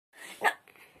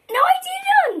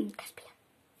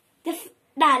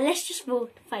Nah, let's just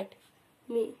vote. Fine.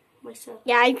 Me, myself.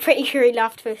 Yeah, I'm pretty sure he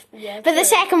laughed first. Yeah, but the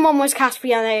second one was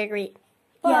Caspian, I agree.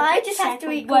 Well, Yeah, I but just the have to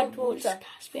second eat one gold was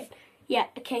Caspian. Yeah,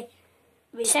 okay.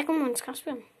 The second one's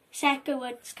Caspian. Second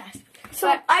one's Caspian. So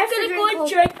I'm gonna go and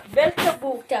drink milk and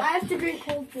water. I have to drink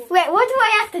cold water. Wait, what do I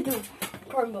have to do?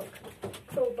 Chromebook.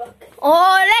 Chromebook.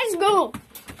 Oh, let's go.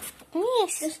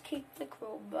 Yes. Just keep the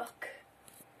Chromebook.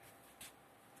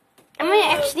 Am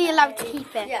I actually allowed to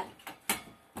keep it? Yeah.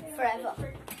 Forever.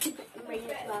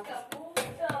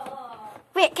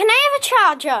 Wait, can I have a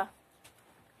charger?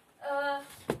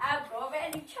 I've got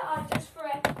any charges for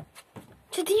it.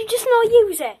 So do you just not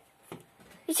use it?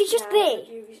 Is it just there?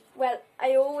 Well,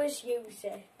 I always use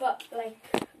it, but like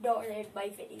not in my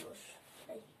videos.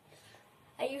 Like,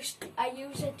 I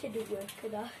use it to do work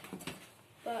and that.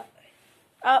 But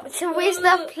Oh, so where's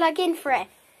the plug-in for it?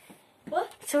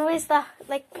 what? So where's the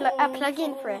a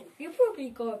plug-in for it? You probably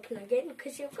got a plug-in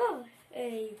because you've got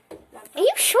a laptop. Are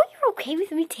you sure you're okay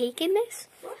with me taking this?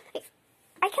 What?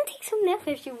 I can take some now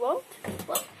if you want.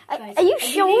 What? Are you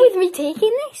sure with me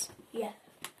taking this? Yeah.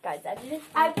 Guys,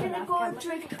 I'm gonna go and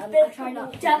drink milk and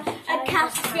water and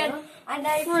Caspian and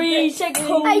I freezing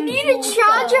cold. I need a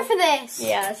charger for this.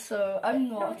 yeah, so I'm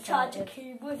not Not charger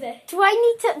cube with it. Do I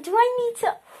need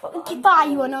to buy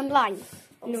one online?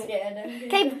 No.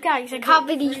 Okay, guys, I can't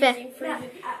believe it.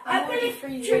 I'm gonna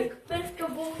drink milk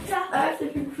and water. I have to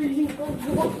drink freezing cold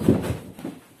water.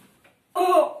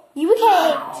 Oh! You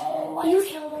okay? You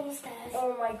killed on the stairs.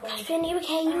 Oh my god. Caspian, you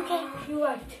okay? You okay? You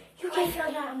weren't. You can't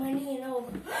feel that on my knee and all.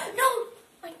 No!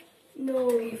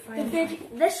 No, you're fine.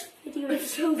 This video is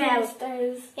so fell.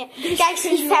 Yeah. Guys,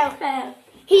 he fell.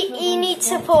 He needs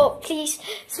support. Please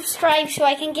subscribe so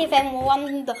I can give him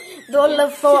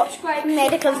 $1 for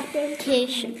medical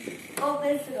education. Oh,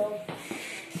 there's it all.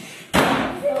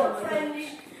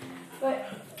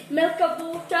 Milk and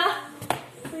water.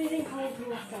 Freezing cold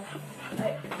water.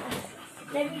 Right.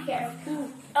 Let me get a food.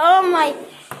 Oh my!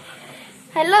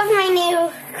 I love my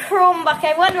new Chromebook.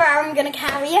 I wonder how I'm gonna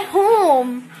carry it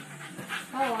home.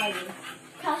 How are you?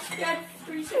 Caspian,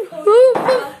 freezing cold Woo.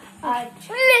 water.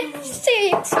 Let's see.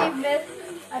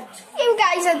 You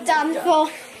guys are done for.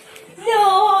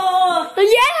 No!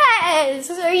 Yes!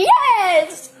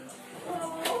 Yes!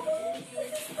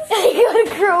 I got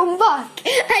a Chromebook,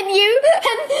 and you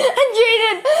and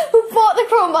Jaden, who bought the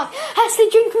Chromebook, has to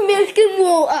drink milk and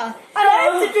water. And I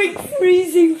have to drink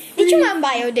freezing. Did your mum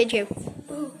buy or did you?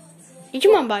 Did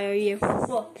your mum buy or you?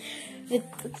 What? The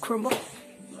Chromebook.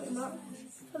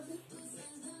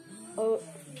 Oh.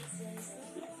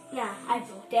 Yeah, I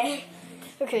bought it.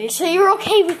 Okay, so you're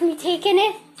okay with me taking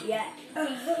it? Yeah.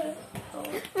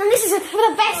 And this is for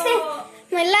the best day of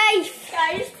my life.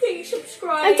 Guys, please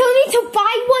subscribe. I don't need to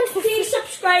buy one for Please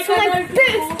subscribe for my and I do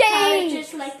birthday.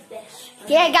 Just like this.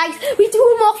 Yeah, guys, we do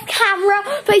them off camera,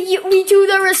 but we do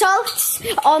the results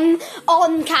on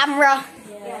camera.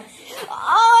 Yeah.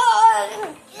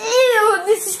 Oh, ew,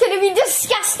 this is going to be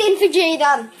disgusting for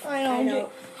Jaden. I know.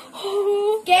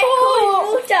 Get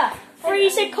cold water.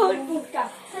 Freezing cold water.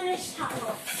 Finish that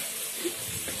off.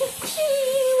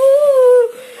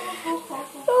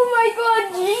 Oh my god,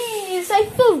 jeez, I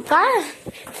feel bad.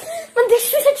 And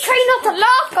this was a try not to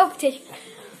laugh competition.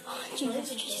 Oh,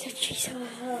 Jesus.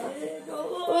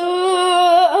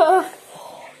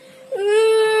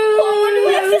 Oh,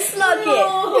 we have to slug it.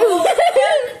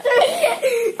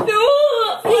 No.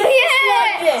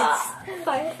 Yes.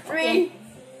 3,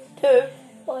 2,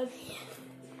 1.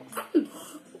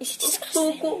 It's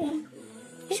disgusting.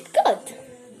 It's good.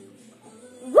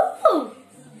 Woo.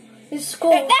 It's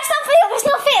cold. That's not fair.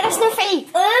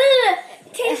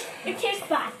 It tastes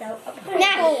bad though.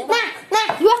 Nah.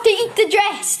 You have to eat the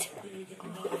dress.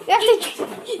 You have to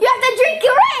drink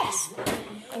the rest.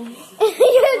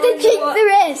 You have to drink the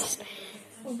rest.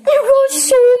 There was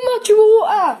so much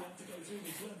water.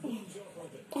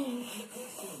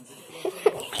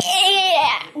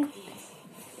 Yeah.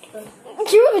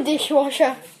 Do you have a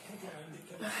dishwasher?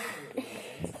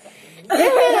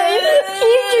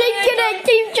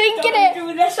 Keep drinking it.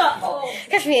 Do this at all.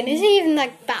 Caspian, is it even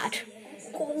that bad?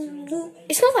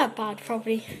 It's not that bad,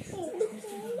 probably.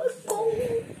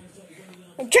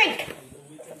 Drink.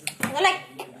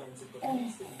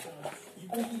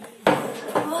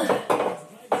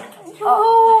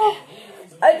 Oh,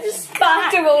 I just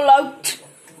spat it all out.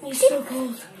 It's so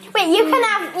cold. Wait, you can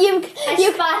have you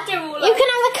can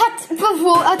have a cup of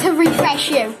water to refresh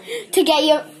you to get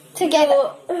you to get.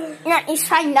 Yeah, it's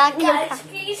fine. That Guys,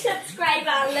 please subscribe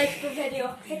and like the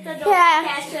video. Hit the Yeah.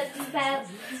 notification bell.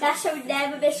 That's so we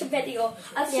never miss a video.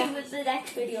 I'll see you in the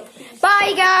next video.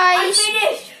 Bye, guys. I'm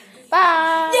finished. Bye.